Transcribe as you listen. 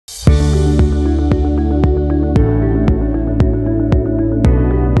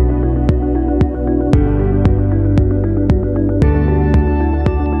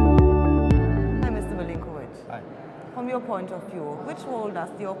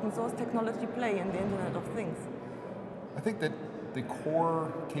open source technology play in the Internet of Things? I think that the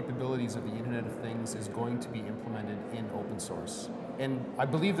core capabilities of the Internet of Things is going to be implemented in open source. And I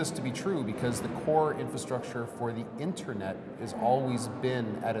believe this to be true because the core infrastructure for the Internet has always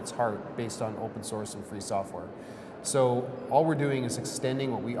been at its heart based on open source and free software. So all we're doing is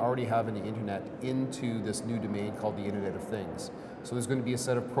extending what we already have in the Internet into this new domain called the Internet of Things. So there's going to be a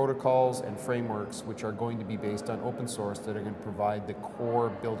set of protocols and frameworks which are going to be based on open source that are going to provide the core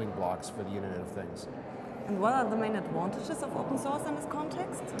building blocks for the Internet of Things. And what are the main advantages of open source in this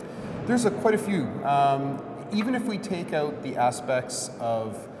context? There's quite a few. Even if we take out the aspects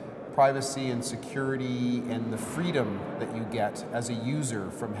of privacy and security and the freedom that you get as a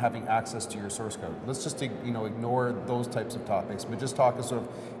user from having access to your source code. Let's just ignore those types of topics, but just talk as sort of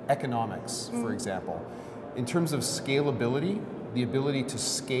economics, for example. In terms of scalability, the ability to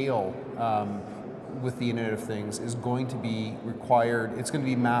scale with the Internet of Things is going to be required. It's going to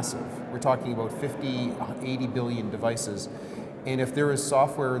be massive. We're talking about 50, 80 billion devices. And if there is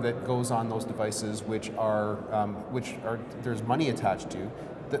software that goes on those devices which there's money attached to,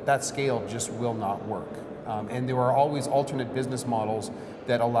 that scale just will not work. And there are always alternate business models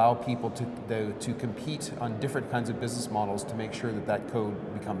that allow people to compete on different kinds of business models to make sure that that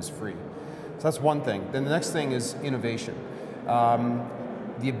code becomes free. So that's one thing. Then the next thing is innovation.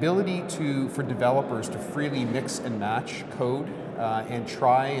 The ability for developers to freely mix and match code and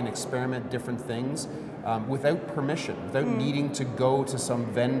try and experiment different things without permission, without needing to go to some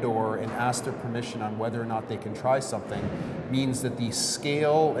vendor and ask their permission on whether or not they can try something, means that the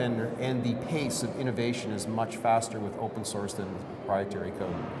scale and the pace of innovation is much faster with open source than with proprietary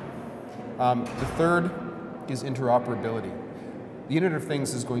code. The third is interoperability. The Internet of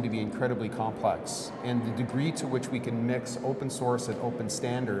Things is going to be incredibly complex, and the degree to which we can mix open source and open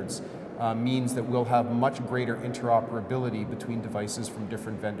standards means that we'll have much greater interoperability between devices from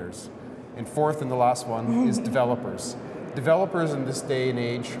different vendors. And fourth, and the last one, is developers. Developers in this day and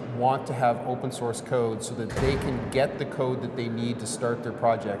age want to have open source code so that they can get the code that they need to start their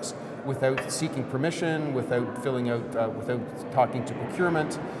projects without seeking permission, without filling out, without talking to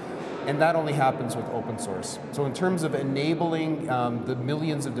procurement. And that only happens with open source. So in terms of enabling the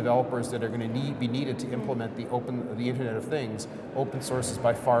millions of developers that are going to be needed to implement the Internet of Things, open source is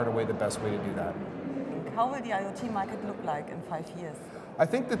by far and away the best way to do that. How will the IoT market look like in 5 years? I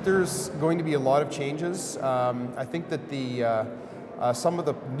think that there's going to be a lot of changes. I think that some of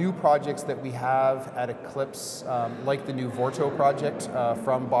the new projects that we have at Eclipse, like the new Vorto project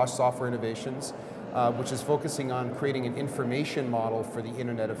from Bosch Software Innovations, which is focusing on creating an information model for the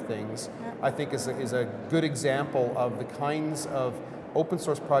Internet of Things, I think is a good example of the kinds of open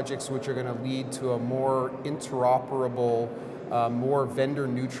source projects which are going to lead to a more interoperable, more vendor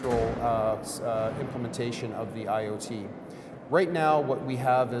neutral implementation of the IoT. Right now, what we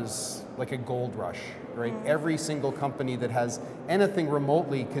have is like a gold rush, right? Every single company that has anything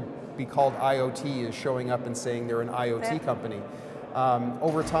remotely could be called IoT is showing up and saying they're an IoT company.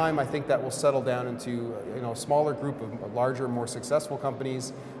 Over time, I think that will settle down into a smaller group of larger, more successful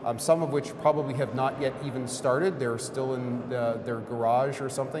companies, some of which probably have not yet even started. They're still in their garage or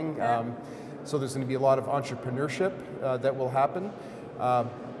something. So there's going to be a lot of entrepreneurship that will happen.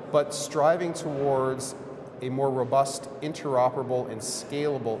 But striving towards a more robust, interoperable, and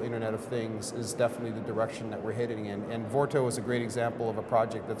scalable Internet of Things is definitely the direction that we're heading in. And Vorto is a great example of a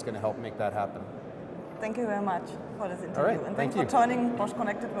project that's going to help make that happen. Thank you very much for this interview. All right, and thanks for joining Bosch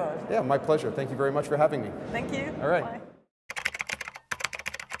ConnectedWorld. Yeah, my pleasure. Thank you very much for having me. Thank you. All right. Bye.